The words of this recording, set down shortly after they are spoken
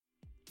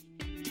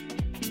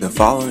The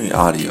following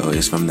audio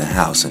is from The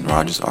House in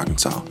Rogers,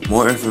 Arkansas.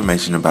 More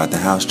information about The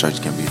House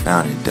Church can be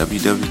found at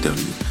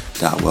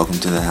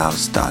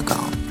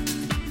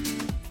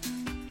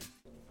www.welcometothehouse.com.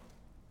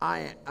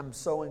 I am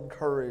so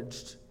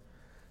encouraged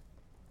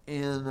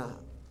in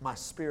my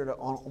spirit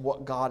on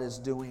what God is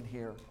doing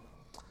here.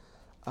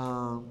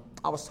 I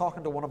was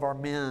talking to one of our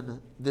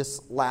men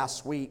this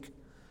last week,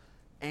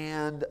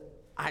 and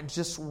I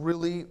just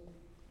really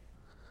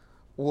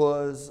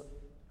was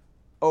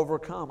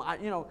overcome.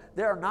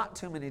 There are not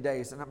too many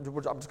days, and I'm just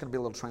going to be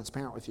a little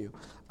transparent with you.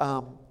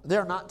 There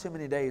are not too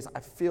many days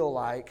I feel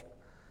like,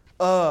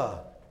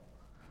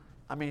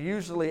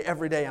 usually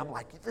every day I'm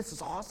like, this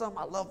is awesome.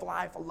 I love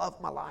life. I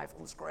love my life.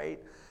 It's great.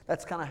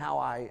 That's kind of how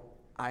I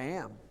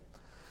am.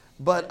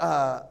 But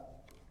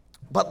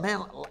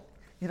man,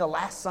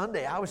 last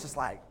Sunday I was just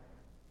like,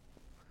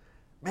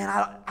 man,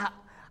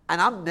 and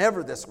I'm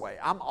never this way.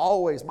 I'm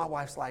always, my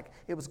wife's like,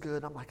 it was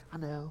good. I'm like, I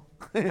know.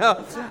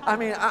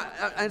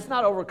 It's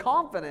not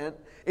overconfident.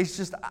 It's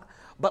just,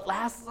 but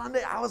last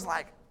Sunday I was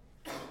like,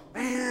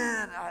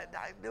 man, I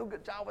do a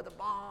good job with the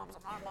moms.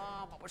 I'm not a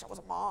mom. I wish I was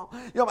a mom.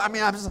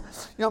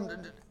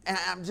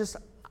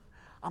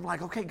 I'm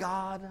like, okay,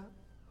 God.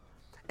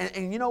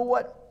 And you know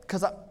what?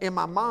 Because in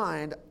my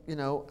mind, and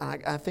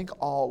I think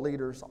all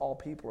leaders, all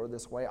people are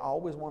this way. I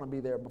always want to be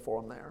there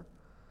before I'm there.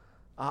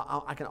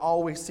 I can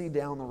always see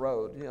down the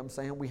road. You know what I'm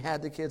saying? We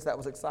had the kids. That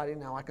was exciting.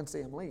 Now I can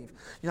see them leave.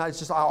 It's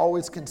just I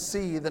always can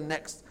see the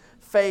next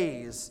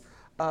phase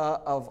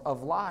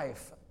of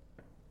life.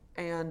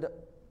 And,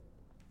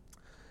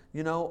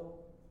 4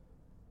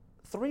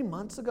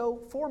 months ago,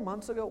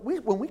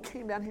 when we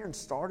came down here and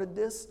started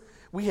this,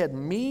 we had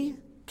me,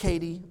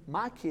 Katie,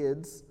 my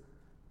kids,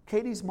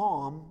 Katie's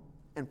mom,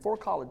 and 4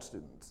 college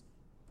students.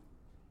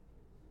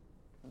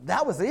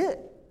 That was it.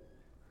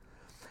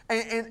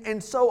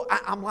 And so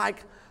I'm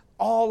like,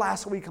 all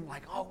last week, I'm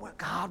like, oh,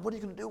 God, what are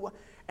you going to do?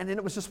 And then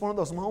it was just one of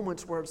those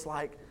moments where it's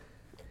like,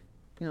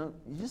 you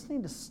just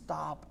need to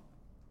stop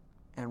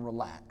and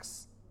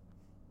relax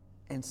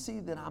and see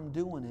that I'm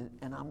doing it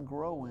and I'm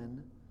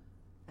growing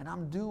and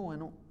I'm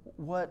doing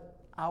what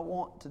I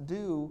want to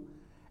do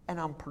and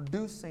I'm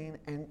producing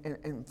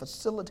and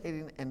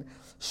facilitating and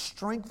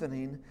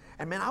strengthening.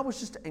 And man, I was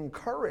just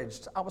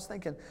encouraged. I was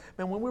thinking,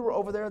 man, when we were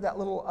over there at that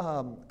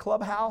little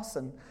clubhouse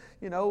and,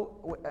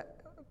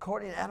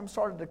 Courtney and Adam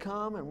started to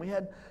come and we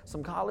had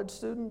some college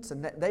students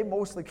and they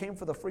mostly came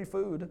for the free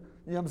food.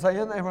 You know what I'm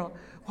saying? They were like,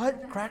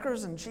 what?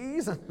 Crackers and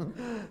cheese?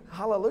 And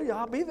hallelujah,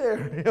 I'll be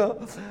there.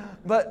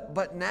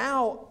 But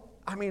now,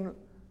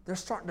 there's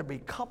starting to be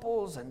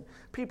couples and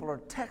people are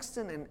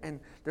texting and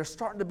there's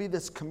starting to be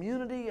this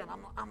community and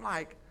I'm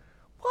like,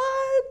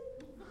 what?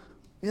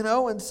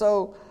 And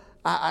so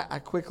I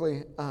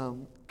quickly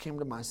came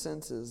to my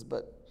senses.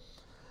 But,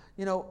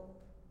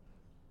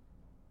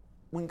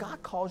 when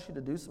God calls you to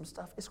do some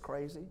stuff, it's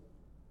crazy.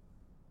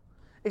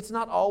 It's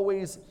not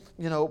always,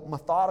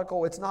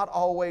 methodical. It's not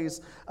always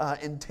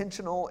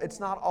intentional. It's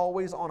not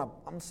always on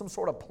some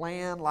sort of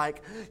plan.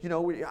 Like,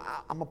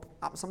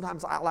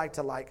 sometimes I like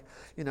to I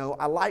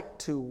like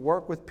to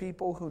work with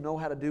people who know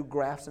how to do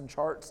graphs and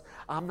charts.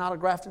 I'm not a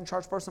graph and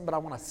charts person, but I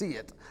want to see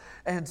it.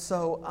 And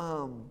so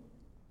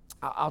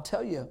I'll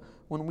tell you,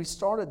 when we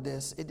started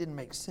this, it didn't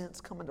make sense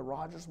coming to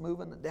Rogers,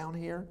 moving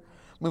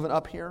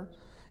up here.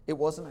 It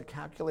wasn't a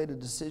calculated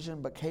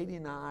decision, but Katie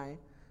and I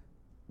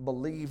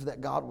believed that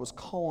God was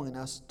calling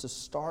us to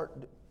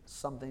start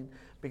something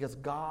because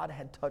God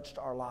had touched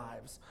our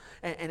lives.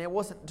 And it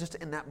wasn't just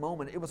in that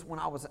moment. It was when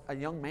I was a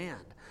young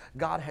man.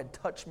 God had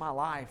touched my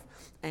life.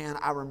 And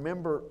I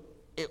remember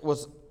it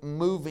was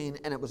moving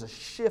and it was a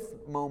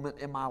shift moment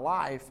in my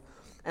life.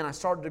 And I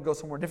started to go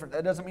somewhere different.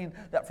 That doesn't mean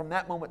that from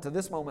that moment to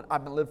this moment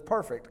I've been lived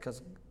perfect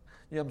because,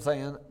 you know what I'm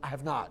saying, I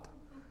have not.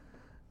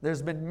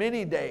 There's been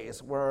many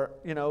days where,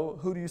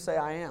 who do you say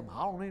I am?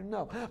 I don't even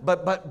know.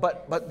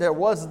 But there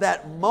was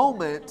that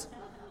moment,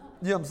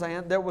 you know what I'm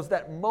saying? There was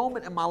that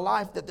moment in my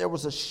life that there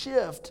was a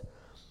shift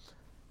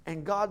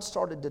and God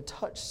started to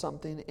touch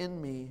something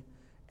in me.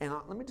 And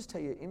let me just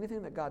tell you,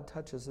 anything that God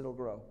touches, it'll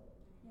grow.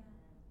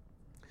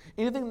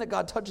 Anything that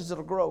God touches,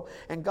 it'll grow.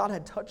 And God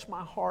had touched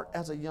my heart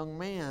as a young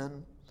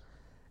man,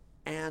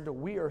 and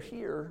we are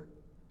here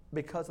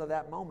because of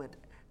that moment.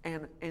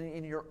 And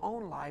in your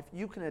own life,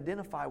 you can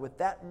identify with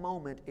that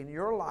moment in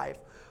your life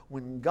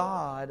when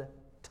God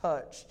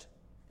touched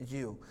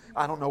you.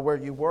 I don't know where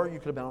you were. You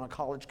could have been on a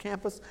college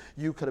campus.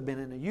 You could have been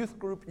in a youth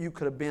group. You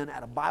could have been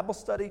at a Bible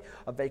study,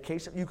 a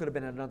vacation. You could have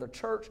been at another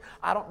church.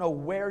 I don't know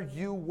where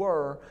you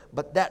were,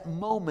 but that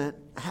moment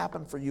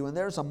happened for you. And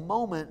there's a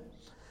moment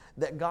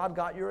that God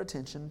got your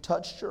attention,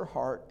 touched your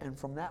heart, and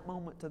from that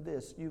moment to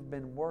this, you've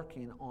been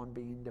working on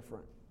being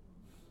different.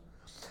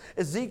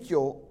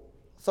 Ezekiel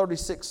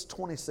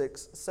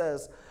 36:26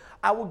 says,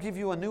 I will give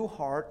you a new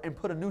heart and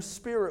put a new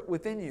spirit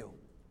within you.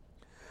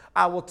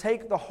 I will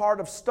take the heart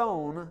of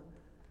stone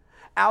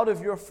out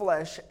of your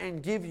flesh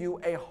and give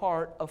you a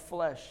heart of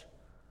flesh.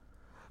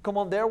 Come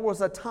on, there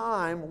was a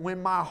time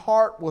when my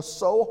heart was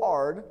so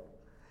hard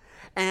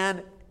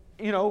and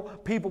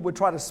people would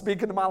try to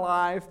speak into my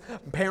life.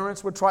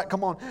 Parents would try,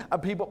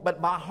 people.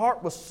 But my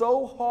heart was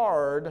so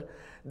hard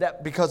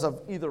that because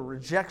of either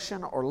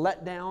rejection or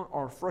letdown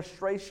or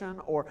frustration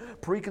or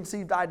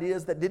preconceived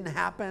ideas that didn't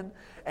happen,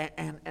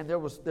 and there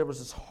was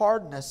this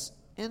hardness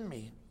in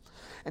me.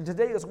 And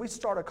today, as we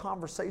start a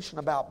conversation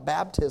about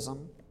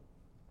baptism,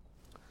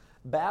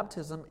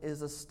 baptism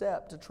is a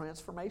step to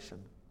transformation.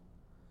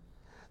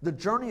 The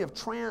journey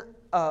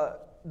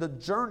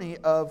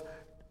of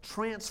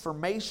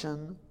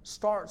transformation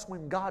starts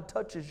when God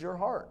touches your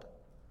heart.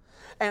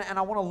 And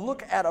I want to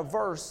look at a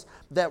verse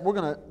that we're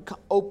going to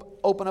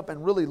open up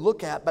and really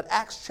look at. But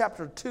Acts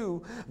chapter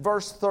 2,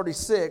 verse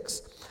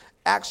 36.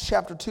 Acts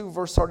chapter 2,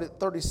 verse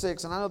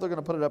 36. And I know they're going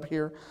to put it up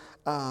here.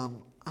 I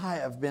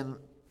have been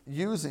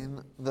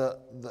using the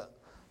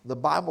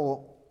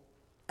Bible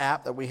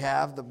app that we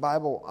have, the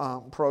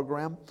Bible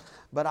program.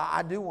 But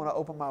I do want to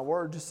open my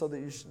word just so that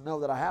you should know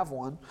that I have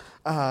one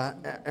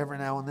every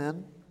now and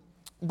then.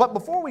 But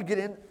before we get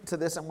into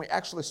this and we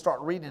actually start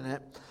reading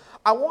it,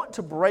 I want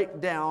to break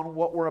down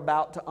what we're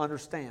about to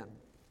understand.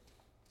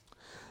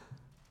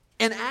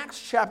 In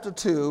Acts chapter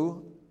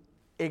 2,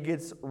 it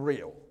gets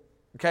real.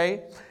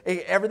 Okay?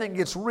 Everything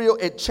gets real.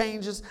 It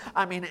changes.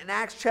 In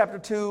Acts chapter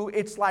 2,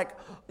 it's like,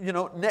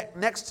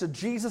 next to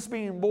Jesus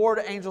being born,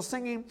 angels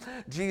singing,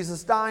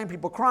 Jesus dying,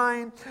 people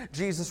crying,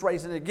 Jesus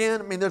raising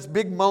again. There's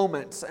big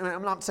moments. And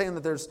I'm not saying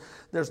that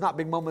there's not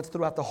big moments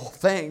throughout the whole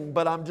thing,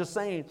 but I'm just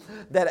saying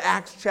that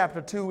Acts chapter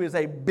 2 is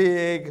a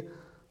big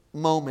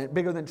moment.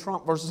 Bigger than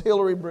Trump versus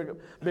Hillary,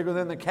 bigger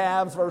than the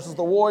Cavs versus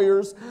the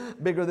Warriors,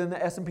 bigger than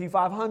the S&P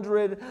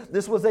 500.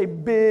 This was a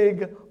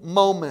big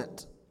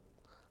moment.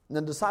 And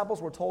the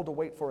disciples were told to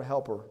wait for a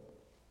helper.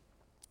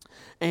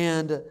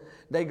 And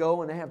they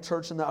go and they have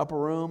church in the upper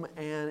room,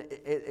 and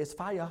it's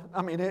fire.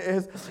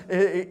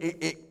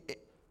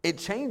 It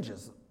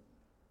changes.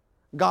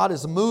 God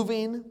is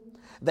moving.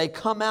 They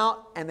come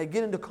out and they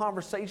get into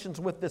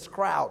conversations with this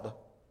crowd.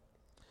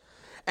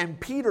 And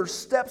Peter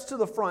steps to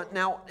the front.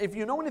 Now, if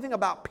you know anything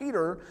about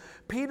Peter,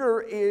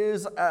 Peter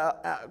is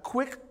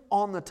quick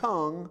on the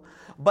tongue,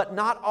 but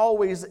not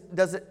always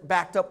does it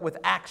backed up with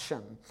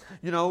action.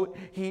 He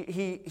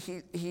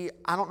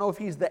I don't know if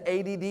he's the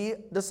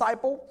ADD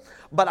disciple,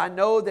 but I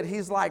know that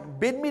he's like,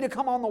 bid me to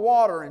come on the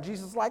water. And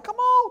Jesus is like, come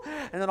on.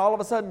 And then all of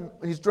a sudden,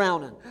 he's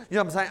drowning. You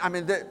know what I'm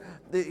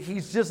saying?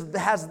 He's just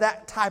has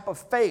that type of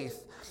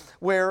faith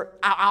where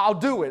I'll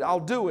do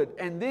it.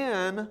 And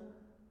then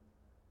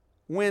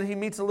when he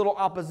meets a little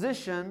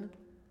opposition,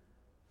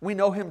 we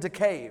know him to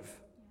cave.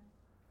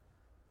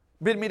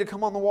 Bid me to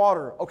come on the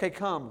water. Okay,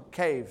 come,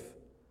 cave.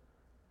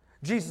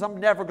 Jesus, I'm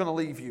never going to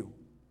leave you.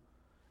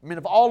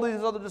 If all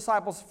these other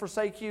disciples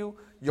forsake you,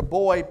 your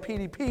boy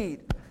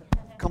Pete,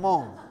 come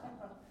on.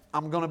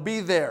 I'm going to be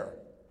there.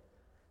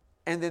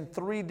 And then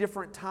 3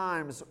 different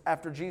times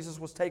after Jesus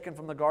was taken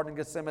from the Garden of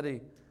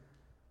Gethsemane,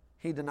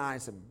 he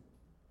denies him.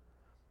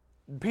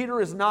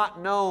 Peter is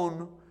not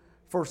known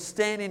for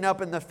standing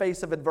up in the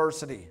face of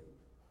adversity.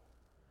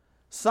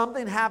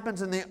 Something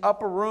happens in the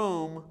upper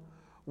room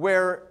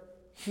where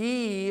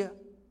he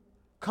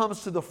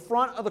comes to the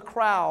front of the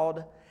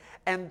crowd,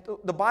 and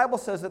the Bible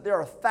says that there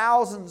are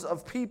thousands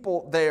of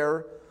people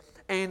there,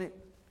 and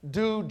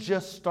dude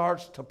just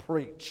starts to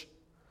preach.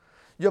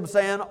 You know what I'm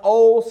saying?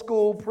 Old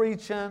school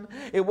preaching.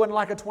 It wasn't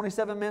like a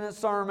 27-minute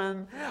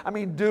sermon.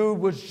 Dude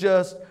was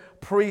just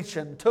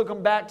preaching. Took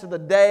them back to the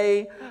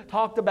day.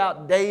 Talked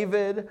about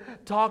David.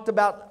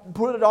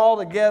 Put it all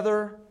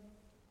together.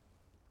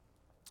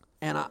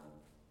 And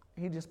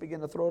he just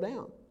began to throw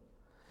down.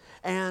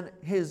 And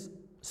his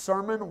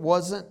sermon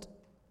wasn't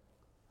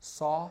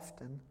soft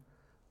and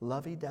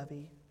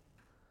lovey-dovey.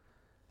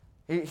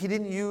 He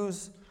didn't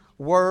use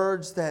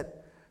words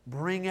that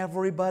bring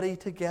everybody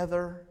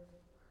together.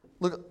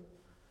 Look,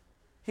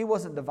 he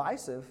wasn't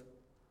divisive,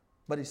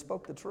 but he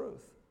spoke the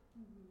truth.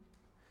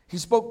 He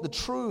spoke the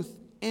truth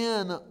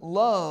in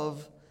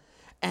love.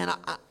 And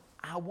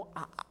I want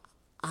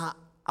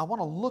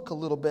to look a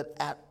little bit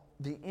at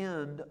the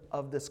end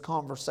of this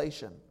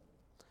conversation.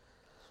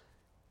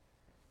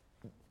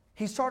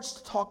 He starts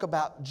to talk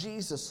about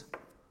Jesus,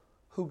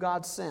 who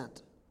God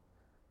sent,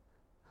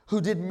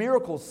 who did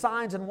miracles,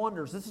 signs, and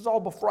wonders. This is all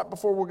right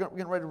before we're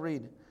getting ready to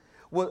read.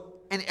 Well,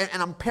 and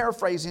I'm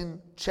paraphrasing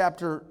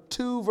chapter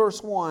 2,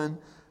 verse 1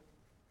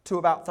 to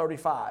about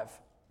 35.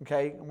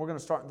 Okay? And we're going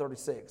to start in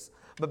 36.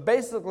 But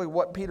basically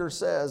what Peter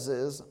says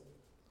is,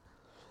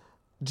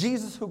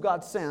 Jesus, who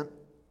God sent,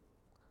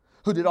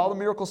 who did all the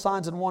miracle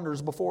signs and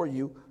wonders before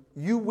you,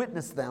 you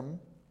witnessed them,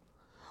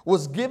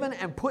 was given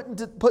and put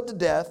to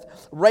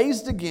death,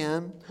 raised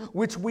again,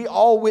 which we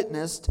all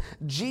witnessed.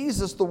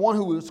 Jesus, the one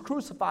who was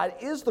crucified,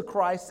 is the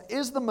Christ,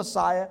 is the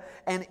Messiah,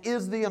 and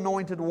is the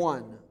anointed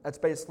one. That's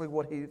basically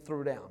what he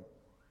threw down.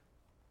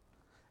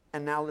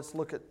 And now let's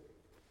look at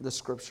the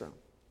scripture.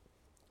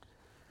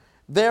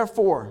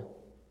 Therefore,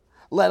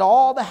 let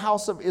all the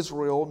house of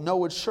Israel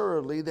know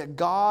assuredly that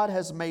God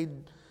has made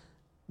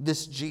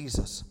this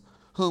Jesus,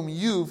 whom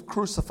you've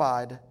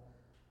crucified,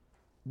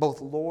 both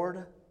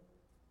Lord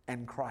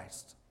and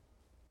Christ.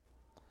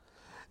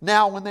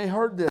 Now when they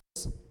heard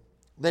this,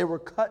 they were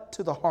cut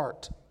to the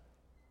heart.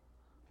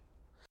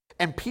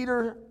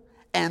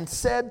 And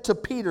said to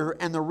Peter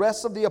and the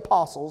rest of the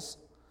apostles,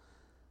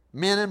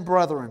 men and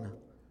brethren,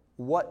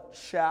 what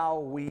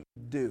shall we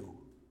do?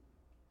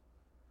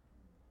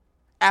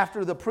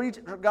 After the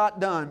preacher got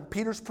done,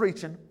 Peter's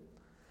preaching,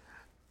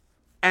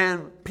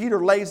 and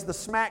Peter lays the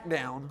smack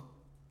down.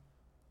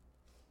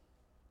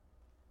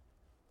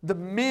 The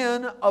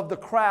men of the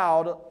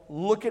crowd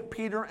look at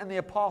Peter and the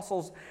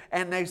apostles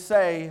and they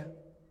say,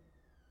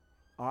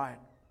 all right,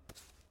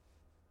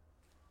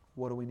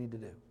 what do we need to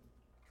do?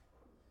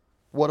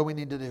 What do we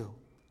need to do?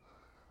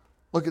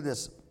 Look at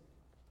this.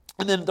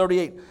 And then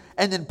 38.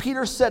 And then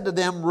Peter said to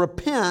them,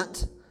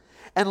 repent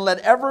and let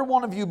every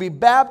one of you be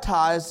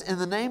baptized in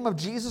the name of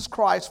Jesus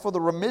Christ for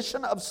the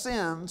remission of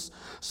sins,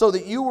 so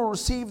that you will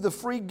receive the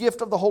free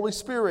gift of the Holy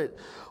Spirit.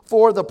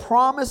 For the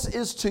promise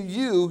is to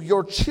you,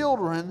 your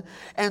children,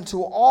 and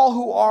to all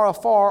who are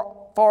afar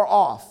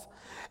off,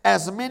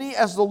 as many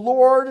as the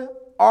Lord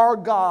our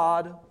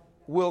God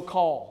will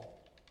call.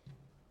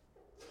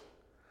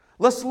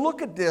 Let's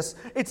look at this.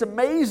 It's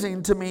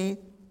amazing to me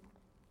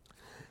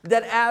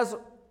that as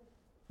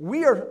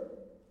we are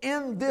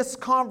in this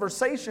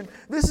conversation,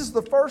 this is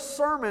the first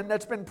sermon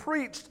that's been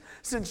preached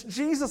since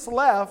Jesus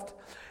left,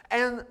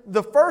 and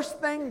the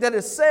first thing that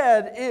is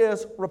said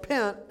is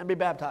repent and be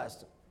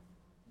baptized.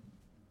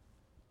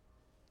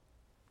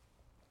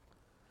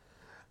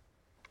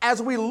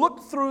 As we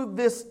look through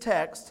this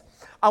text,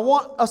 I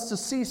want us to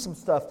see some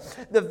stuff.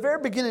 The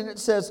very beginning it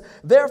says,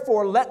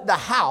 therefore let the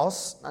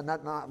house, it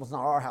was not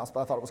our house,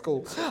 but I thought it was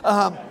cool,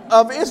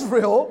 of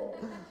Israel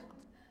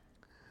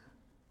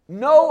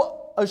know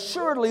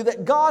assuredly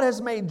that God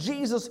has made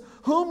Jesus,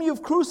 whom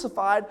you've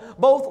crucified,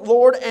 both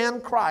Lord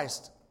and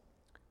Christ.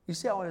 You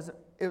see how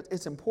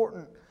it's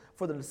important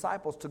for the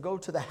disciples to go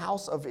to the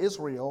house of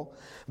Israel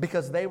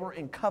because they were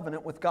in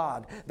covenant with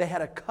God. They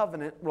had a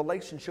covenant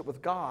relationship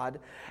with God,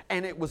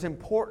 and it was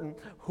important.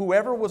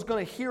 Whoever was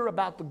going to hear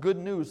about the good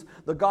news,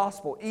 the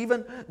gospel,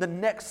 even the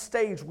next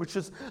stage, which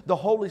is the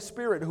Holy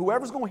Spirit,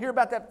 whoever's going to hear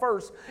about that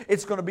first,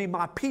 it's going to be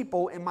my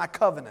people in my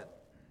covenant.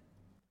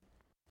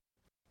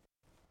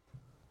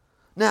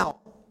 Now,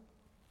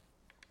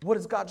 what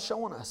is God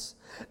showing us?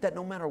 That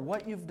no matter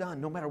what you've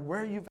done, no matter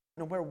where you've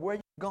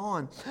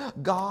gone,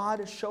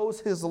 God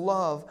shows His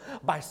love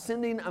by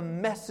sending a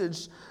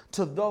message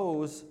to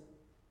those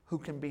who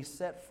can be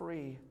set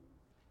free,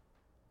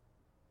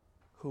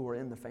 who are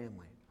in the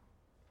family.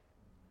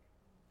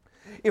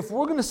 If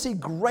we're going to see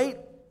great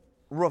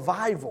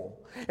revival,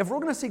 if we're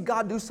going to see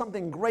God do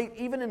something great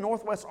even in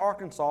Northwest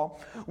Arkansas,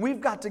 we've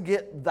got to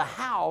get the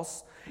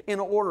house in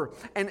order.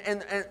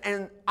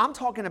 And I'm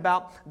talking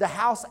about the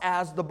house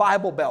as the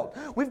Bible Belt.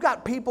 We've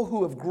got people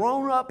who have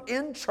grown up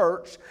in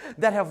church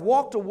that have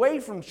walked away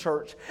from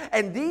church,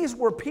 and these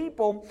were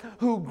people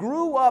who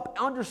grew up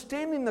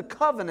understanding the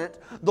covenant,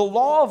 the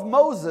law of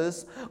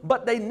Moses,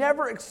 but they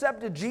never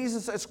accepted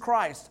Jesus as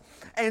Christ.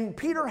 And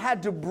Peter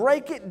had to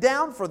break it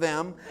down for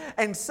them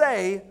and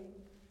say,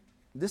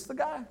 this the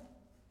guy?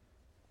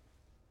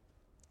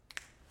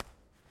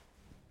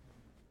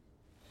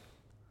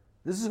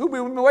 This is who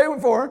we've been waiting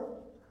for.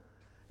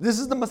 This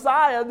is the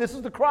Messiah. This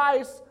is the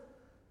Christ.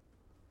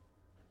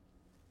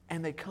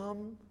 And they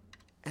come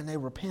and they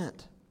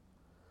repent.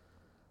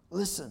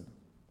 Listen,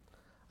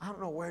 I don't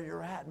know where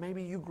you're at.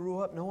 Maybe you grew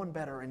up knowing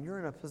better and you're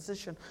in a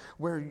position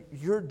where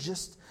you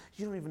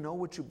don't even know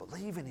what you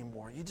believe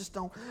anymore. You just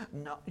don't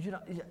know.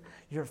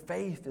 Your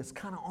faith is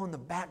kind of on the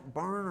back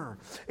burner.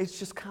 It's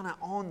just kind of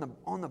on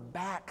the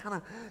back, kind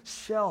of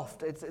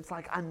shelved. It's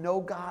like, I know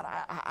God.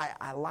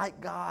 I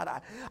like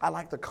God. I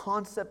like the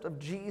concept of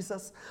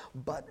Jesus,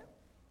 but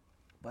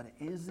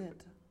is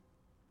it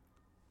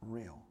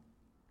real?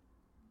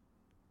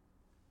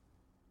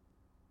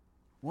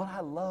 What I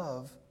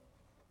love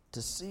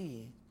to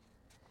see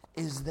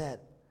is that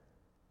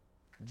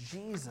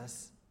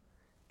Jesus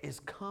is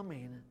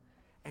coming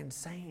and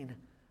saying,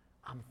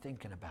 I'm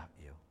thinking about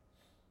you.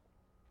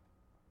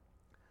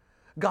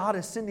 God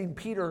is sending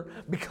Peter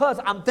because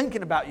I'm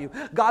thinking about you.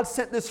 God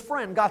sent this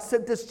friend. God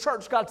sent this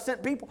church. God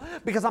sent people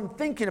because I'm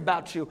thinking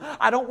about you.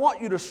 I don't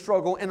want you to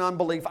struggle in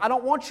unbelief. I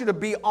don't want you to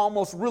be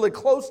almost really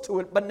close to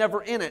it but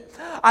never in it.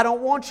 I don't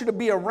want you to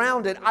be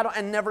around it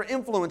and never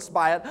influenced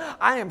by it.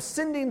 I am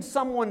sending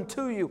someone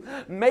to you.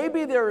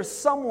 Maybe there is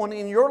someone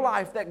in your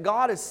life that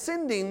God is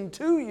sending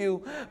to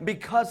you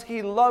because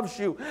He loves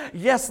you.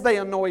 Yes, they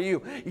annoy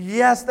you.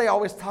 Yes, they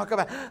always talk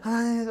about,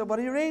 what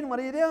are you reading? What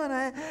are you doing?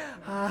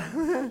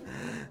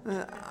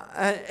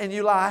 And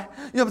you lie.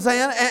 You know what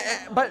I'm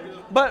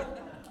saying?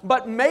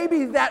 But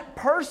maybe that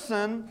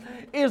person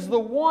is the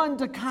one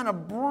to kind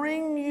of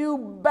bring you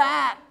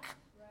back.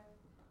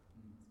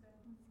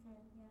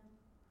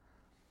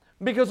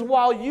 Because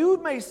while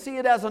you may see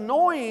it as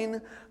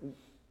annoying,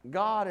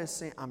 God is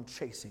saying, I'm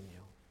chasing you.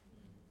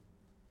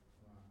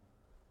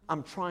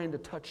 I'm trying to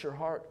touch your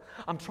heart.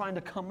 I'm trying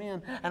to come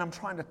in and I'm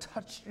trying to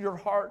touch your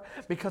heart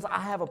because I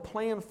have a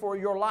plan for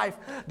your life.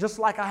 Just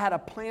like I had a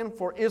plan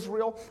for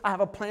Israel, I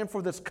have a plan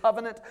for this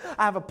covenant.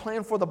 I have a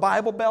plan for the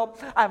Bible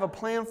Belt. I have a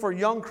plan for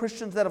young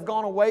Christians that have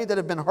gone away, that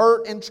have been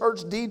hurt in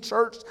church,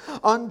 de-churched,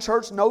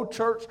 unchurched, no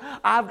church.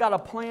 I've got a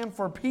plan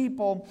for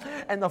people,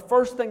 and the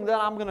first thing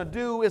that I'm going to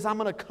do is I'm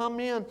going to come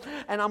in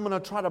and I'm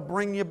going to try to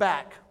bring you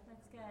back.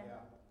 That's good. Yeah.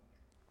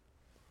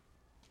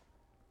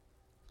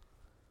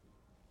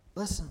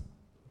 Listen.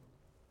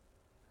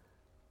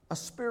 A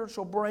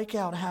spiritual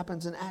breakout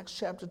happens in Acts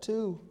chapter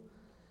 2.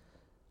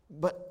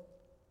 But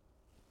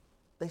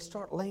they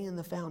start laying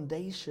the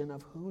foundation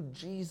of who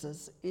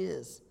Jesus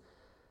is.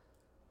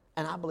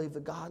 And I believe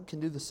that God can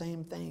do the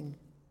same thing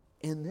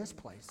in this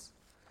place,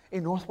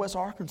 in Northwest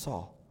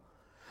Arkansas.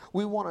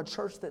 We want a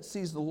church that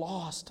sees the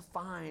lost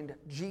find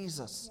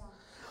Jesus.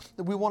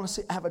 Yeah. We want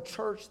to have a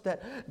church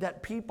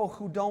that people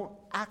who don't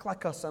act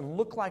like us and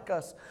look like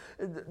us,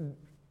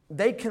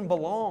 they can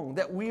belong.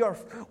 That we are.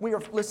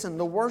 Listen,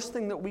 the worst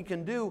thing that we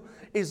can do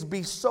is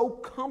be so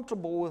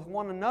comfortable with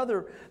one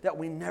another that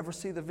we never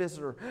see the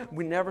visitor.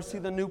 We never see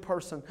the new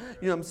person.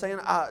 You know what I'm saying?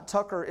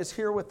 Tucker is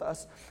here with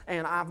us,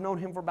 and I've known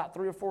him for about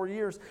 3 or 4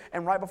 years.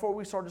 And right before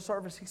we started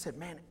service, he said,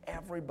 "Man,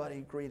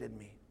 everybody greeted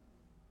me."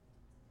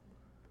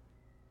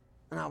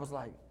 And I was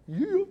like,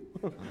 "Yeah."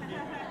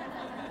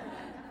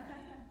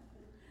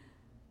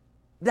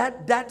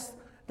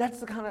 That's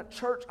the kind of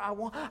church I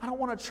want. I don't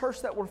want a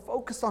church that we're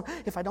focused on.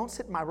 If I don't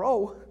sit in my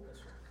row,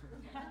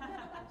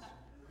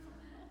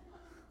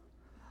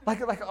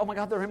 like oh my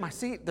God, they're in my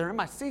seat. They're in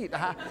my seat.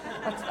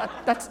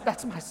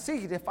 That's my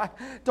seat. If I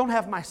don't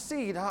have my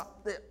seat,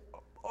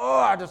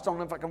 I just don't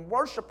know if I can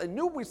worship. They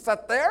knew we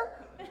sat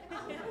there.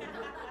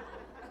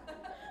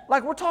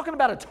 Like, we're talking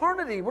about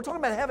eternity. We're talking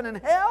about heaven and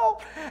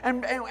hell.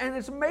 And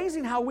it's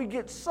amazing how we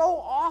get so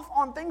off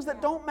on things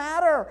that don't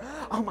matter.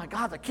 Oh my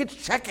God, the kids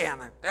check in.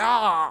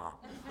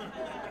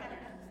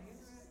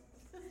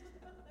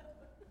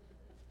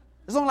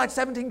 There's only like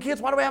 17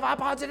 kids. Why do we have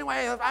iPods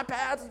anyway?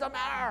 iPads, it doesn't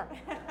matter.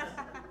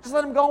 Just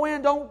let them go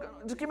in.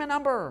 Just give me a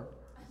number.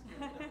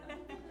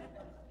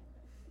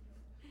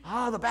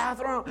 The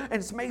bathroom. And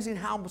it's amazing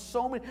how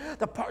so many,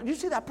 you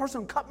see that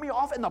person cut me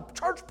off in the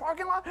church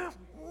parking lot?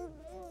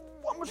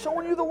 I'm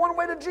showing you the one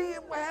way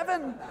to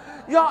heaven.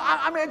 You know,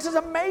 I mean, it's just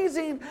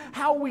amazing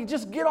how we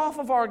just get off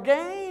of our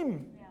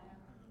game. Yeah.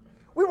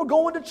 We were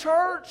going to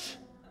church,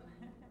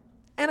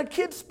 and a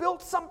kid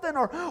spilled something,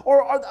 or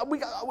we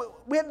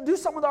had to do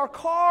something with our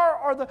car,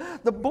 or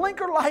the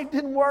blinker light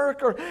didn't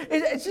work, or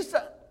it's just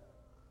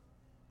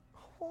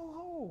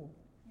whoa.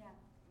 Yeah.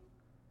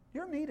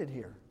 You're needed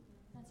here.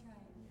 That's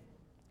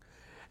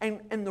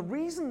right. And the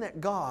reason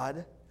that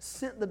God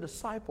sent the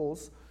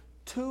disciples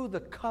to the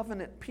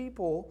covenant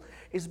people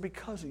is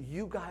because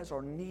you guys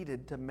are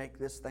needed to make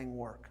this thing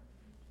work.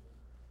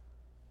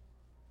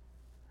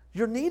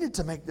 You're needed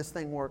to make this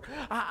thing work.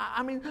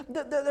 I mean,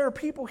 there are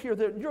people here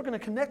that you're going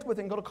to connect with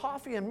and go to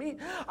coffee and meet.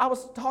 I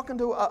was talking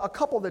to a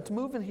couple that's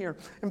moving here.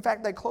 In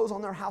fact, they close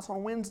on their house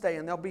on Wednesday,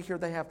 and they'll be here.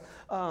 They have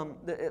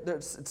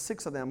there's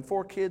 6 of them,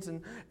 4 kids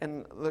and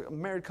a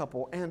married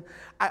couple. And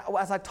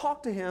as I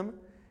talked to him,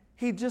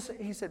 he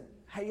said,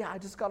 "Hey, yeah, I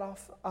just got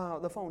off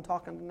the phone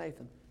talking to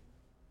Nathan."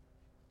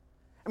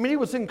 I mean, he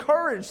was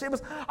encouraged.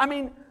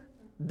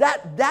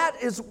 That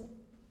is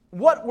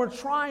what we're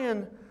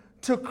trying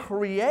to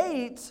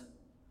create.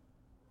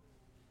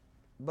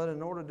 But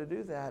in order to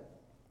do that,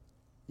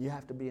 you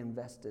have to be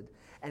invested.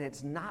 And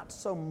it's not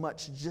so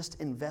much just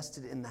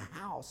invested in the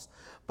house,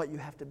 but you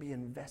have to be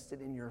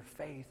invested in your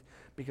faith.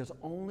 Because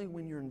only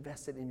when you're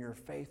invested in your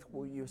faith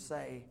will you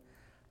say,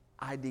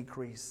 "I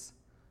decrease,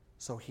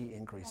 so He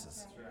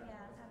increases." Right. Yeah,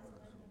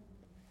 absolutely.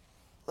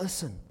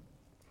 Listen,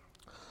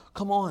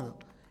 come on.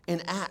 In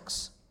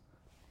Acts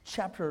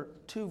chapter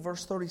 2,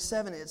 verse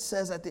 37, it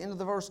says at the end of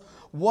the verse,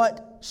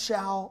 "What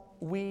shall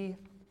we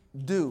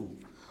do?"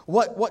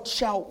 What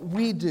shall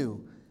we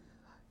do?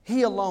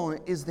 He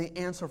alone is the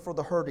answer for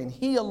the hurting.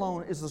 He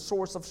alone is the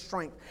source of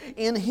strength.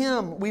 In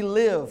Him we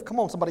live. Come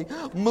on, somebody.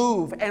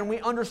 Move. And we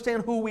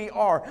understand who we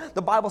are.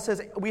 The Bible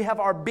says we have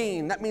our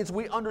being. That means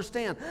we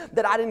understand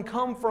that I didn't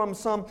come from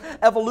some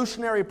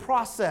evolutionary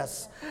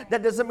process.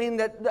 That doesn't mean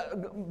that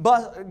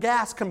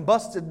gas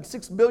combusted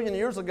 6 billion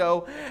years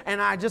ago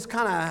and I just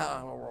kind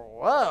of,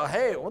 whoa,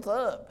 hey, what's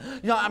up?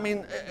 You know, I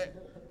mean,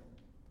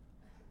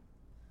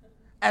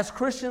 as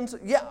Christians,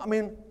 yeah.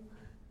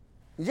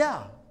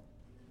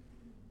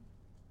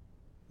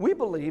 We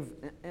believe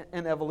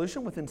in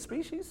evolution within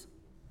species.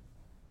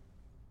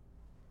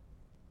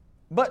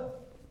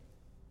 But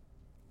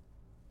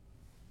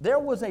there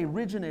was a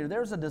originator,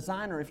 there's a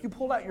designer. If you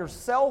pulled out your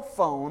cell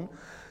phone,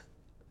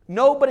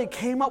 nobody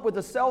came up with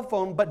a cell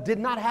phone but did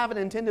not have an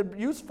intended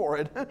use for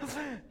it.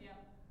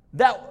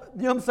 That,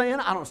 you know what I'm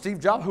saying? I don't know, Steve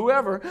Jobs,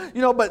 whoever,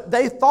 but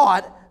they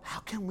thought, how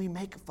can we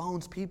make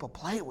phones people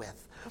play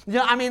with?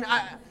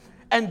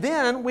 And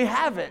then we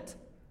have it.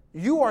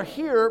 You are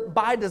here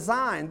by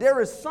design. There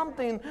is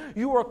something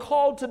you are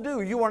called to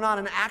do. You are not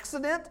an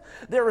accident.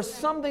 There is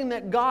something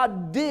that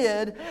God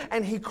did,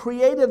 and He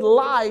created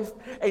life,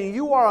 and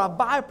you are a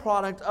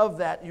byproduct of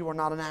that. You are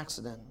not an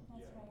accident.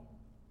 That's right.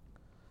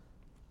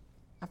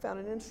 I found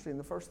it interesting.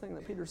 The first thing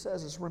that Peter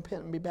says is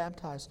repent and be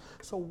baptized.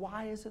 So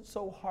why is it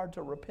so hard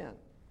to repent?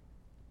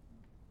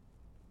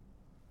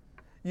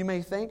 You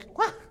may think,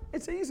 well,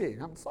 it's easy.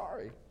 I'm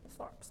sorry.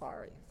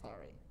 Sorry.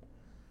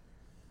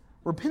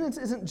 Repentance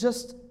isn't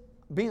just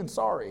being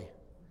sorry.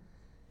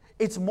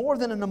 It's more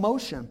than an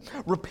emotion.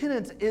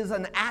 Repentance is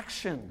an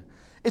action.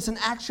 It's an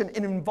action.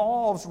 It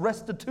involves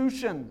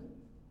restitution.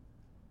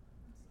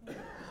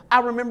 I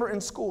remember in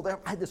school,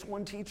 I had this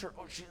one teacher,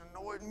 she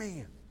annoyed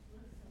me.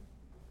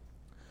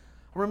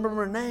 I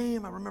remember her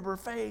name, I remember her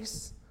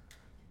face.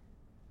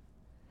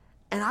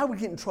 And I would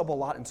get in trouble a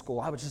lot in school.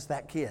 I was just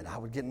that kid. I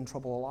would get in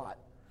trouble a lot.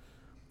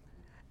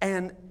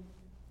 And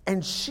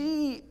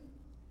she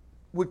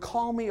would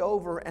call me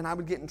over and I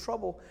would get in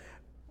trouble.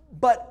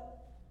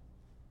 But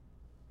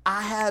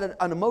I had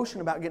an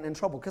emotion about getting in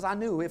trouble because I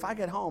knew if I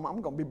get home,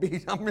 I'm going to be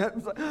beat. You know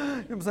what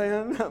I'm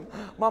saying?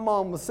 My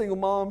mom was a single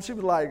mom. She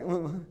was like,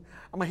 I'm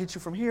going to hit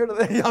you from here to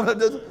there. You know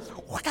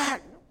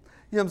what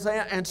I'm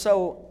saying? And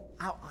so,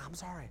 I'm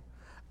sorry.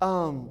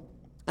 And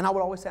I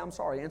would always say, I'm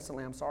sorry,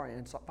 instantly, I'm sorry.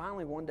 And so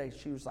finally one day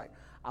she was like,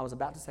 I was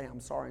about to say,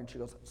 I'm sorry. And she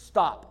goes,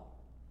 stop.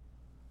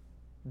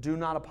 Do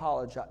not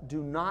apologize.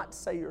 Do not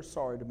say you're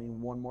sorry to me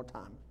one more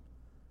time.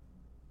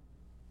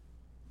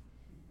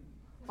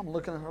 I'm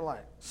looking at her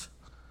like,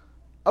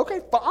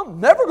 okay, I'm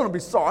never going to be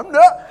sorry.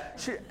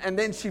 And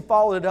then she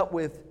followed it up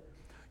with,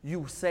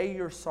 you say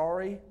you're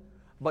sorry,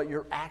 but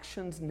your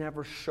actions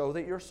never show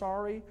that you're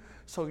sorry.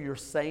 So you're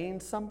saying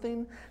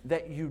something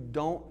that you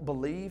don't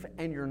believe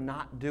and you're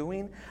not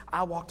doing.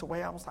 I walked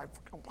away. I was like,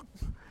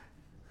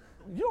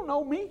 you don't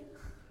know me.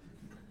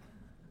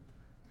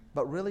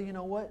 But really, you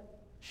know what?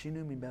 She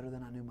knew me better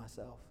than I knew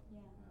myself. Yeah.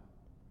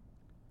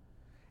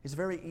 It's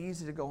very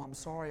easy to go, I'm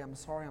sorry,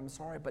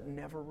 but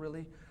never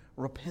really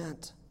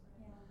repent.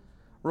 Yeah.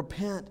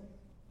 Repent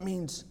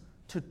means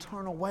to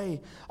turn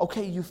away.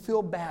 Okay, you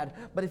feel bad,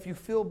 but if you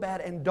feel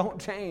bad and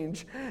don't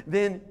change,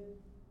 then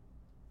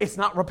it's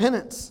not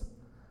repentance.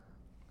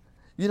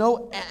 You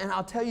know, and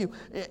I'll tell you,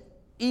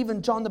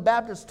 even John the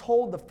Baptist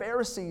told the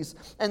Pharisees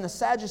and the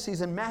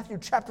Sadducees in Matthew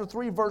chapter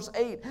 3, verse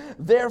 8,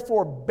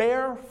 therefore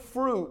bear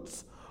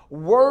fruits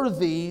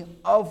worthy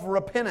of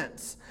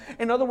repentance.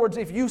 In other words,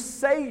 if you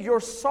say you're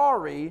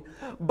sorry,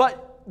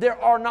 but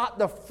there are not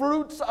the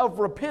fruits of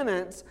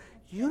repentance,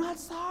 you're not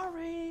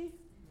sorry.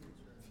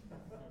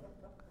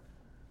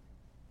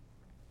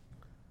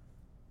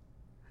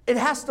 It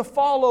has to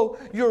follow,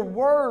 your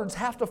words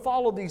have to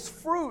follow these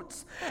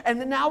fruits. And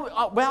then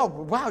now,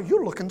 wow,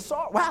 you're looking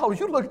sorry. Wow,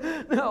 you look,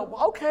 no,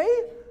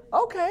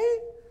 okay.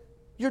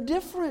 You're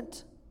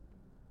different.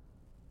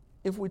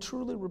 If we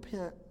truly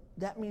repent,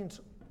 that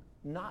means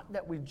not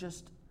that we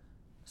just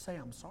say,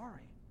 I'm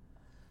sorry,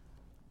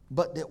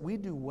 but that we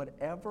do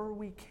whatever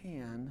we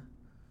can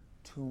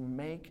to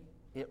make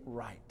it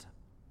right,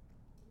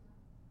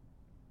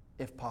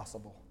 if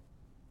possible.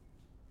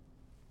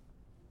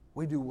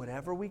 We do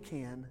whatever we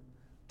can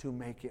to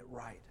make it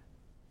right.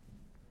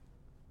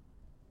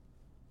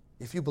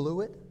 If you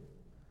blew it,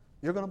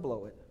 you're going to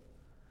blow it.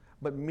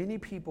 But many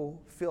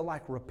people feel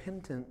like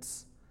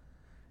repentance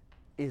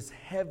is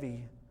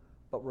heavy,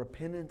 but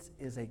repentance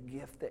is a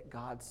gift that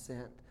God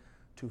sent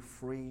to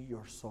free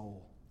your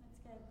soul.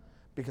 That's good.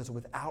 Because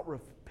without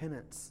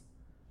repentance,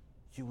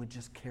 you would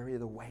just carry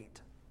the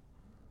weight.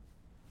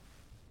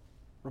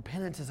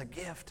 Repentance is a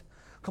gift.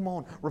 Come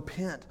on,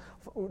 repent.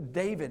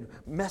 David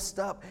messed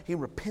up. He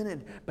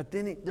repented, but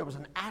then there was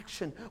an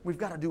action. We've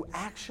got to do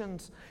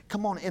actions.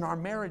 Come on, in our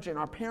marriage, in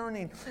our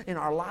parenting, in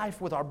our life,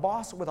 with our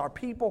boss, with our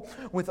people,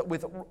 with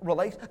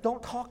relations.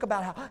 Don't talk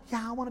about how,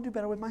 I want to do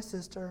better with my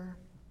sister.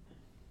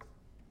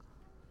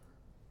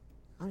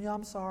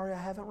 I'm sorry,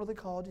 I haven't really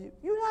called you.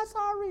 You're not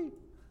sorry.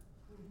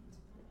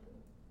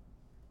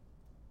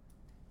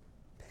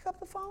 Pick up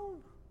the phone.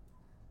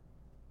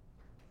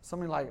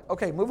 Somebody like,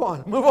 okay, move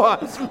on.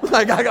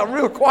 Like, I got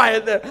real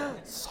quiet there.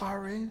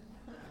 Sorry.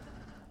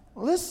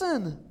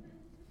 Listen,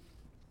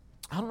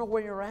 I don't know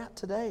where you're at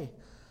today,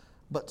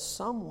 but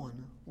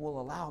someone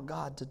will allow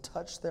God to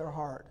touch their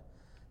heart,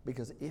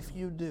 because if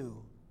you do,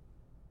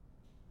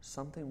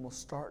 something will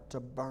start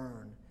to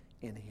burn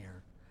in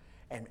here.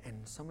 And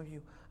some of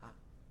you,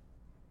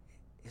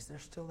 is there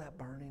still that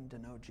burning to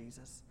know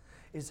Jesus?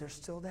 Is there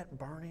still that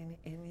burning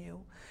in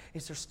you?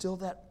 Is there still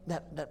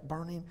that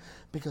burning?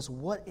 Because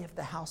what if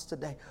the house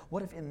today,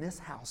 what if in this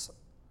house,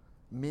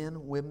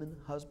 men, women,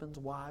 husbands,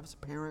 wives,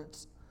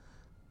 parents,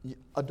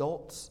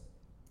 adults,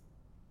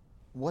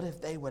 what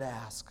if they would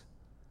ask,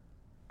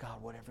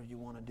 God, whatever you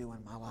want to do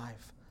in my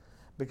life?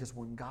 Because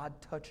when God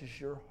touches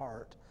your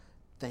heart,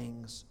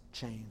 things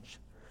change.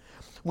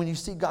 When you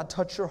see God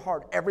touch your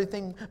heart,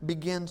 everything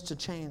begins to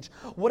change.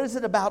 What is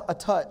it about a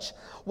touch?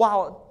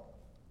 While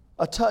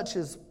a touch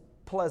is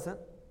pleasant,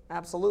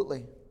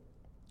 absolutely,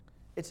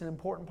 it's an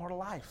important part of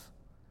life.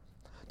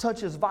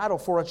 Touch is vital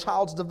for a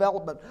child's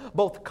development,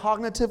 both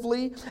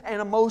cognitively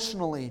and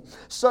emotionally.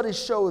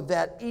 Studies show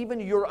that even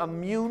your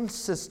immune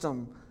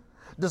system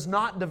does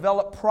not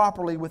develop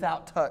properly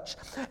without touch.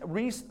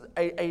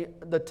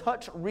 The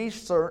Touch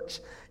Research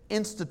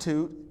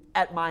Institute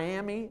at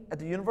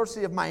the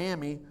University of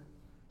Miami,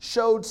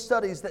 showed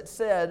studies that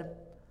said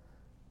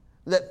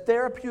that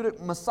therapeutic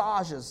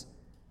massages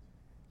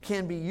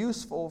can be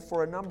useful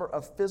for a number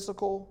of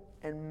physical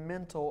and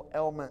mental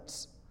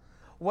ailments.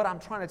 What I'm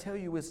trying to tell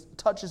you is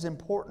touch is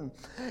important.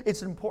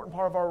 It's an important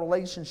part of our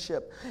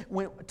relationship.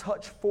 When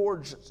touch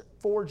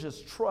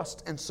forges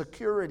trust and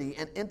security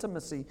and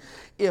intimacy.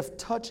 If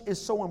touch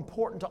is so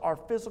important to our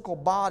physical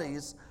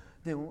bodies,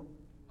 then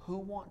who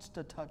wants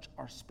to touch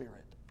our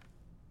spirit?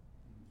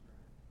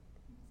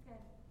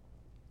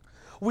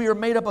 We are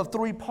made up of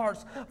 3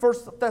 parts.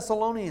 1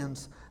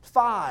 Thessalonians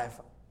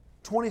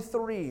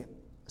 5:23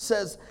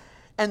 says,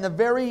 and the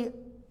very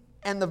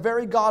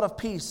God of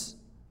peace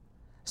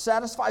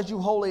satisfies you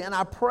wholly, and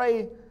I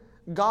pray,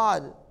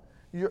 God,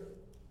 your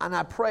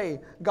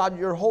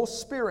whole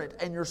spirit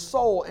and your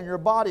soul and your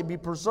body be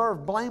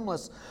preserved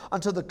blameless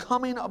until the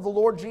coming of the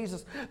Lord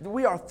Jesus.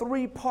 We are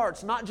 3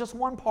 parts, not just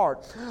 1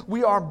 part.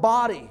 We are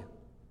body,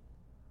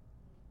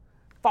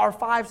 our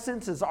 5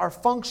 senses, our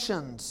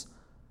functions,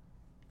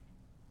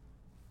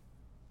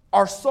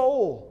 our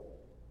soul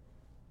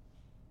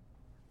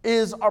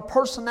is our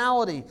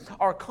personality,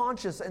 our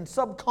conscious and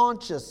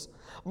subconscious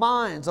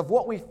minds of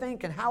what we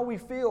think and how we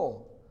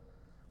feel.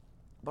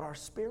 But our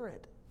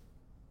spirit,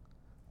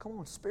 come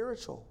on,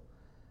 spiritual,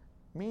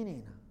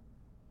 meaning,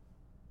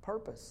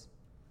 purpose,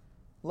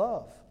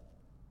 love,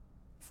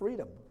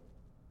 freedom.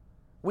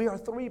 We are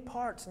 3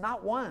 parts,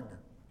 not 1.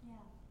 Yeah.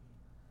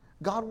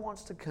 God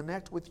wants to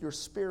connect with your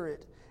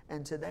spirit,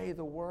 and today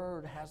the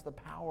Word has the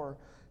power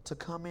to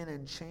come in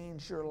and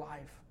change your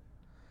life.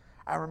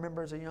 I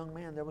remember as a young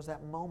man, there was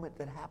that moment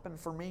that happened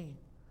for me.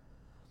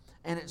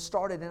 And it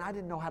started, and I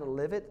didn't know how to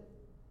live it.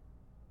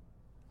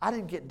 I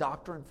didn't get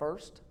doctrine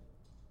first.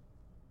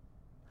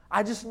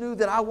 I just knew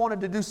that I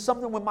wanted to do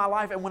something with my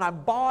life. And when I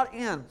bought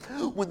in,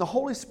 when the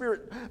Holy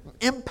Spirit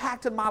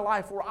impacted my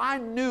life, where I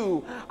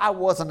knew I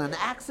wasn't an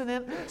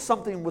accident,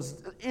 something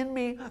was in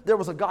me, there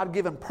was a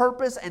God-given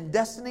purpose and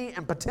destiny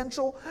and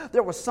potential.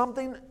 There was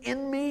something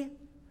in me.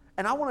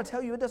 And I want to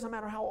tell you, it doesn't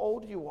matter how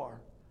old you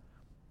are,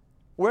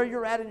 where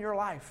you're at in your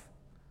life,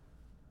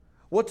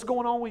 what's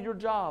going on with your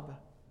job.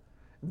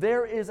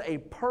 There is a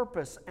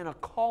purpose and a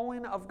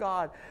calling of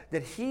God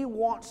that He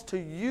wants to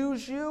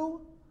use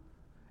you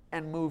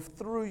and move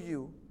through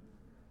you.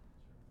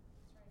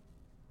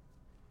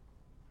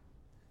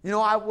 You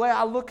know, the way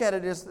I look at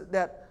it is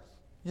that,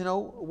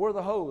 we're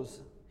the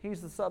hose.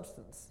 He's the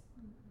substance.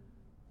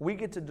 We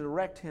get to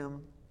direct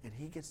Him, and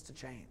He gets to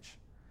change.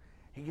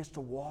 He gets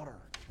to water.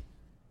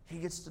 He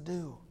gets to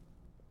do.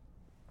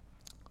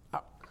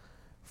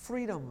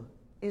 Freedom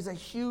is a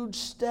huge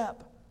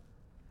step.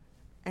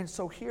 And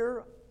so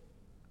here,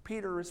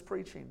 Peter is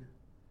preaching.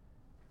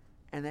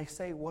 And they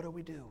say, what do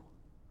we do?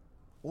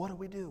 What do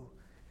we do?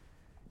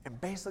 And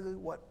basically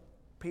what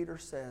Peter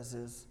says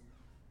is,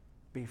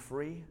 be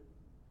free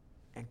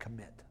and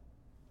commit.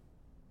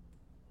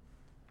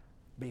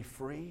 Be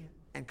free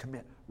and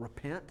commit.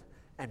 Repent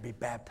and be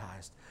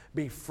baptized.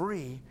 Be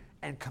free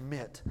and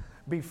commit.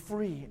 Be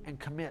free and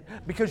commit.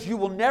 Because you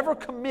will never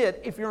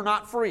commit if you're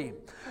not free.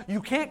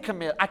 You can't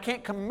commit. I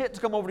can't commit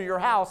to come over to your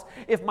house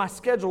if my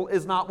schedule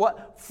is not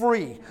what?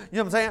 Free. You know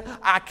what I'm saying?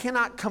 I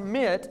cannot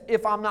commit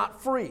if I'm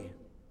not free.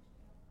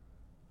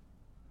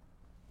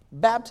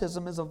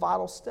 Baptism is a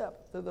vital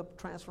step through the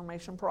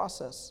transformation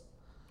process.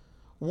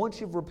 Once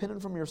you've repented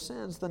from your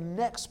sins, the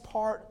next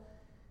part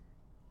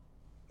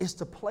is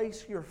to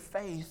place your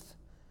faith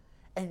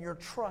and your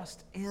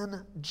trust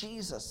in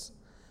Jesus.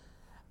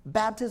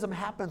 Baptism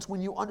happens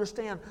when you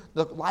understand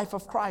the life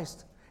of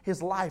Christ,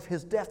 His life,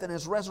 His death, and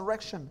His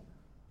resurrection.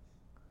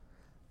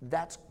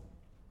 That's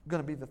going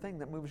to be the thing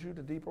that moves you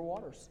to deeper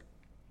waters.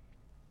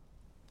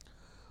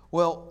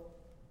 Well,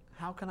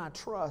 how can I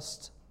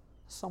trust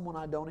someone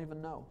I don't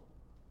even know?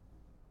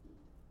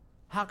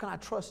 How can I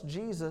trust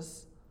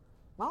Jesus?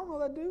 I don't know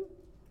that dude.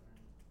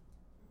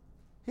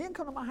 He didn't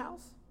come to my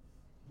house.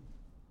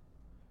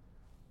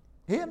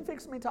 He didn't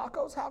fix me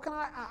tacos. How can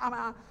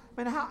how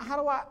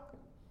do I?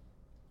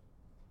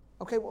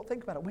 Okay, well,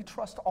 think about it. We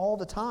trust all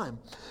the time.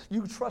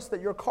 You trust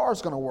that your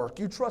car's going to work.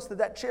 You trust that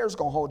that chair's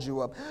going to hold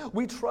you up.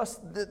 We trust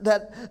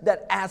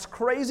that as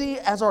crazy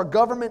as our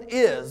government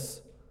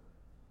is,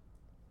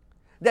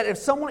 that if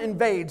someone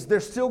invades, they're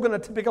still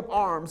going to pick up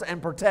arms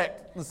and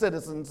protect the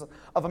citizens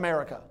of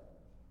America.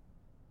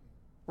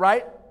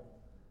 Right?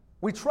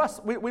 We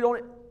trust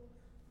the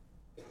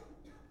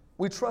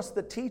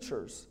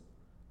teachers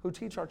who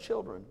teach our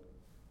children,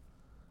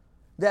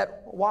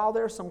 that while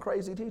there's some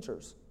crazy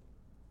teachers,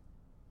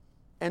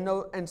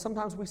 and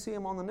sometimes we see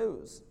them on the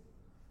news,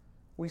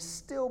 we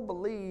still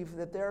believe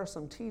that there are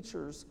some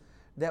teachers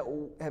that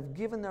have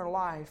given their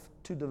life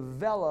to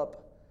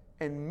develop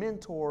and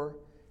mentor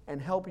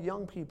and help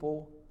young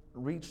people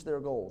reach their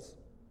goals.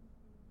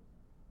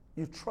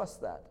 You trust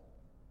that.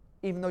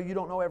 even though you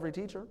don't know every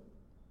teacher.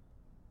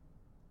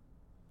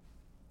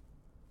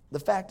 The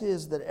fact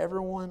is that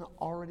everyone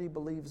already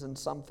believes in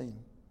something.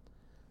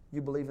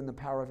 You believe in the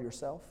power of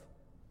yourself.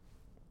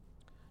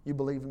 You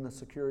believe in the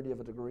security of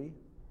a degree.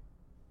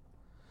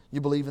 You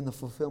believe in the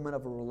fulfillment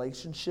of a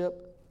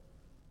relationship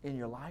in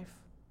your life.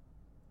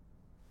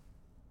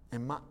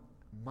 And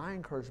my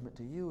encouragement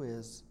to you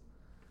is,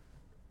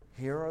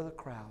 here are the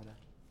crowd,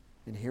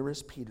 and here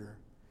is Peter,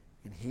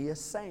 and he is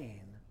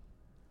saying,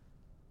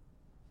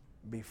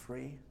 be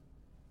free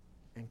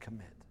and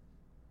commit.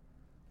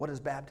 What is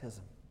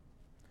baptism?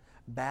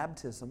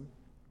 Baptism,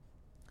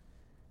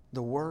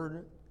 the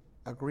word,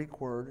 a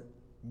Greek word,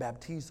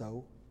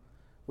 baptizo,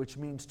 which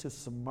means to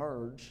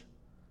submerge,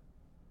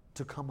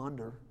 to come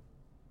under.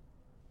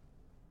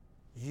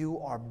 You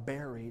are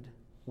buried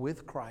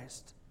with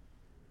Christ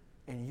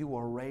and you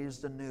are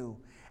raised anew.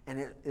 And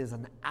it is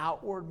an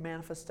outward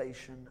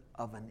manifestation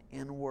of an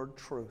inward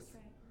truth.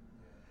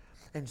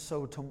 And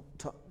so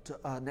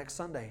next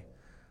Sunday,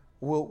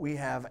 we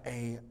have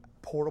a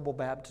portable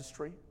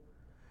baptistry,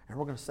 and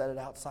we're going to set it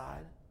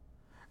outside.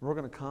 We're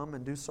going to come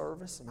and do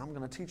service, and I'm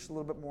going to teach a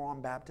little bit more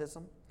on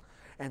baptism.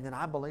 And then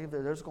I believe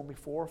that there's going to be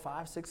 4,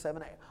 5, 6,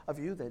 7, 8 of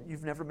you that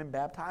you've never been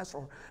baptized,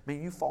 or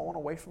maybe you've fallen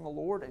away from the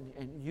Lord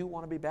and you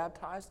want to be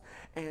baptized.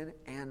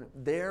 And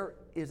there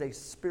is a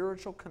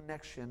spiritual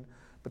connection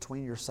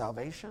between your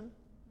salvation,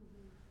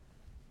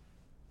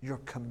 your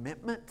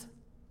commitment,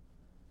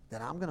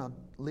 that I'm going to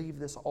leave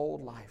this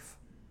old life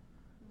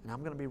and I'm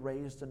going to be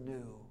raised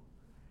anew.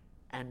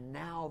 And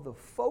now the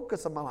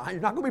focus of my life,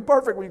 you're not going to be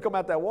perfect when you come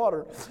out that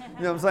water.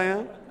 You know what I'm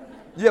saying?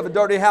 You have a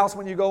dirty house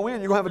when you go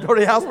in, you're going to have a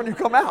dirty house when you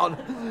come out. You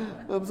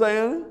know what I'm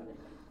saying?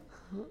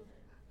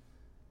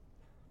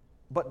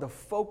 But the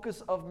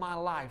focus of my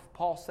life,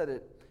 Paul said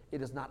it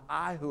is not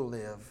I who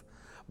live,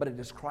 but it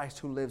is Christ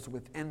who lives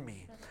within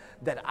me.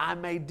 That I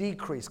may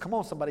decrease, come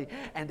on somebody,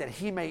 and that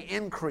he may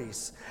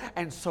increase.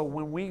 And so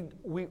when we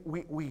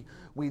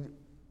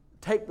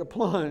take the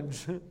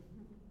plunge,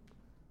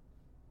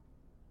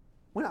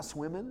 we're not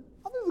swimming.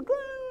 Oh, this is great.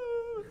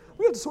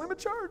 We have to swim at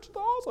church. It's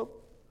awesome.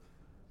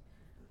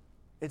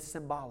 It's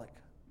symbolic.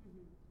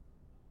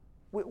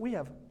 We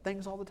have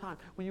things all the time.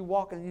 When you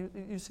walk and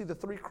you see the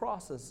 3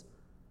 crosses,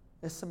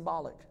 it's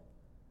symbolic.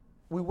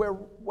 We wear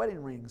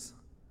wedding rings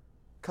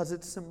because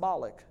it's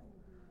symbolic.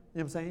 You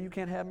know what I'm saying? You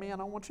can't have me, I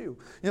don't want you. You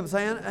know what I'm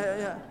saying?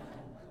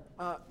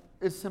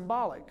 It's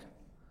symbolic.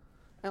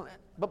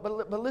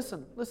 But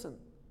listen.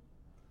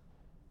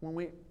 When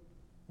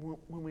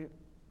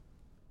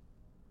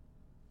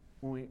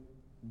we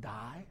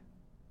die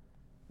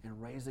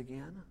and raise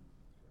again,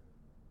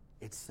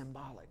 it's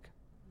symbolic.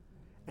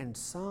 And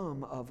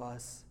some of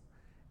us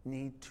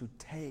need to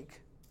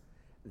take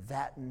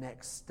that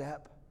next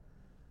step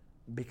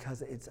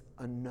because it's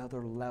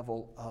another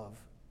level of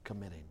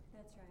committing.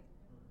 That's right.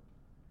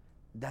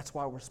 That's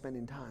why we're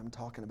spending time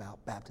talking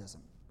about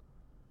baptism.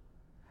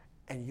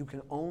 And you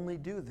can only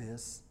do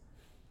this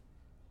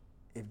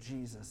if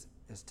Jesus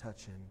is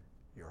touching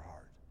your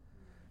heart.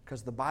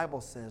 Because the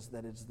Bible says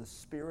that it's the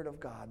Spirit of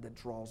God that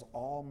draws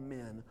all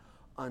men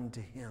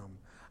unto Him.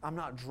 I'm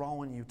not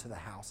drawing you to the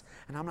house,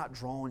 and I'm not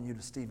drawing you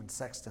to Steven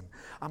Sexton.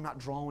 I'm not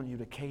drawing you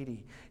to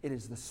Katie. It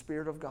is the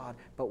Spirit of God.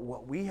 But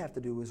what we have to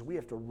do is we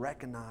have to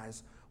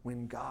recognize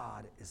when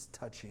God is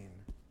touching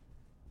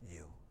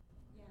you.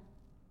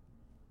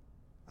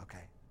 Yeah.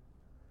 Okay.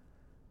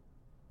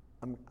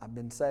 I've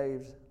been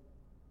saved,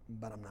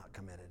 but I'm not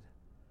committed.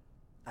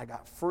 I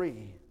got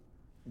free,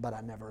 but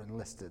I never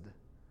enlisted.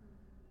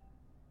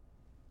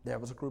 There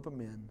was a group of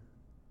men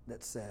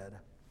that said,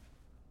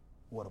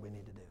 what do we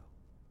need to do?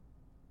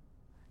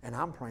 And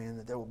I'm praying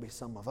that there will be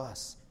some of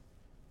us,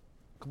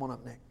 come on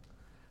up, Nick,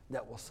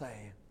 that will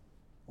say,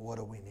 what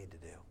do we need to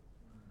do?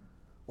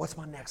 What's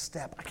my next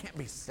step? I can't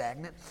be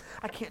stagnant.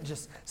 I can't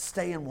just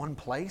stay in one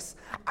place.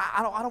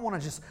 I don't want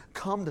to just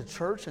come to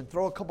church and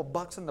throw a couple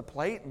bucks in the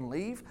plate and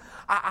leave.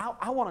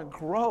 I want to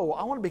grow.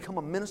 I want to become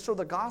a minister of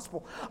the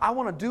gospel. I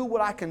want to do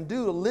what I can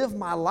do to live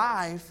my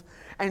life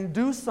and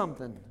do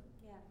something.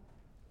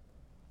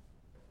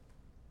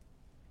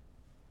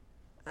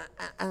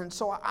 And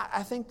so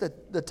I think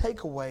that the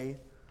takeaway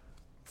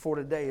for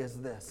today is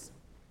this.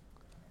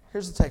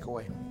 Here's the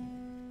takeaway.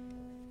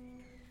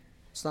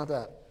 It's not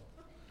that.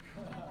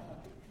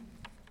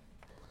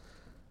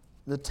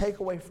 The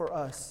takeaway for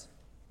us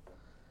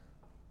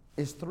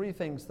is 3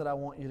 things that I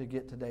want you to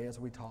get today as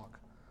we talk.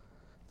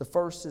 The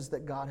first is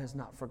that God has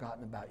not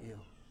forgotten about you.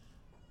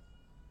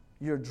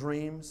 Your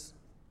dreams,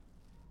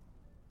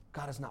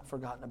 God has not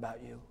forgotten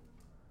about you.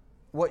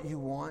 What you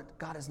want,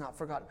 God has not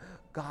forgotten.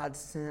 God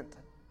sent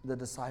the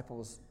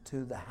disciples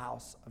to the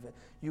house of it.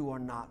 You are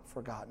not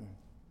forgotten.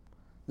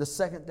 The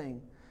second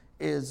thing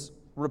is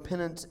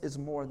repentance is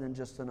more than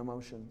just an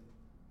emotion.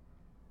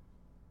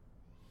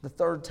 The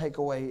third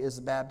takeaway is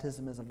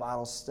baptism is a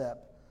vital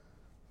step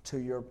to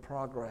your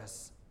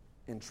progress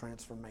in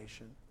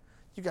transformation.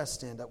 You guys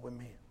stand up with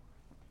me.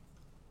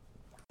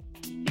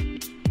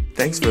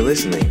 Thanks for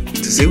listening.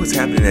 To see what's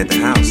happening at the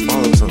house,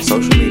 follow us on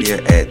social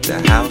media at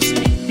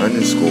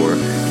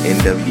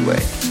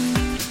 @thehouse_NWA.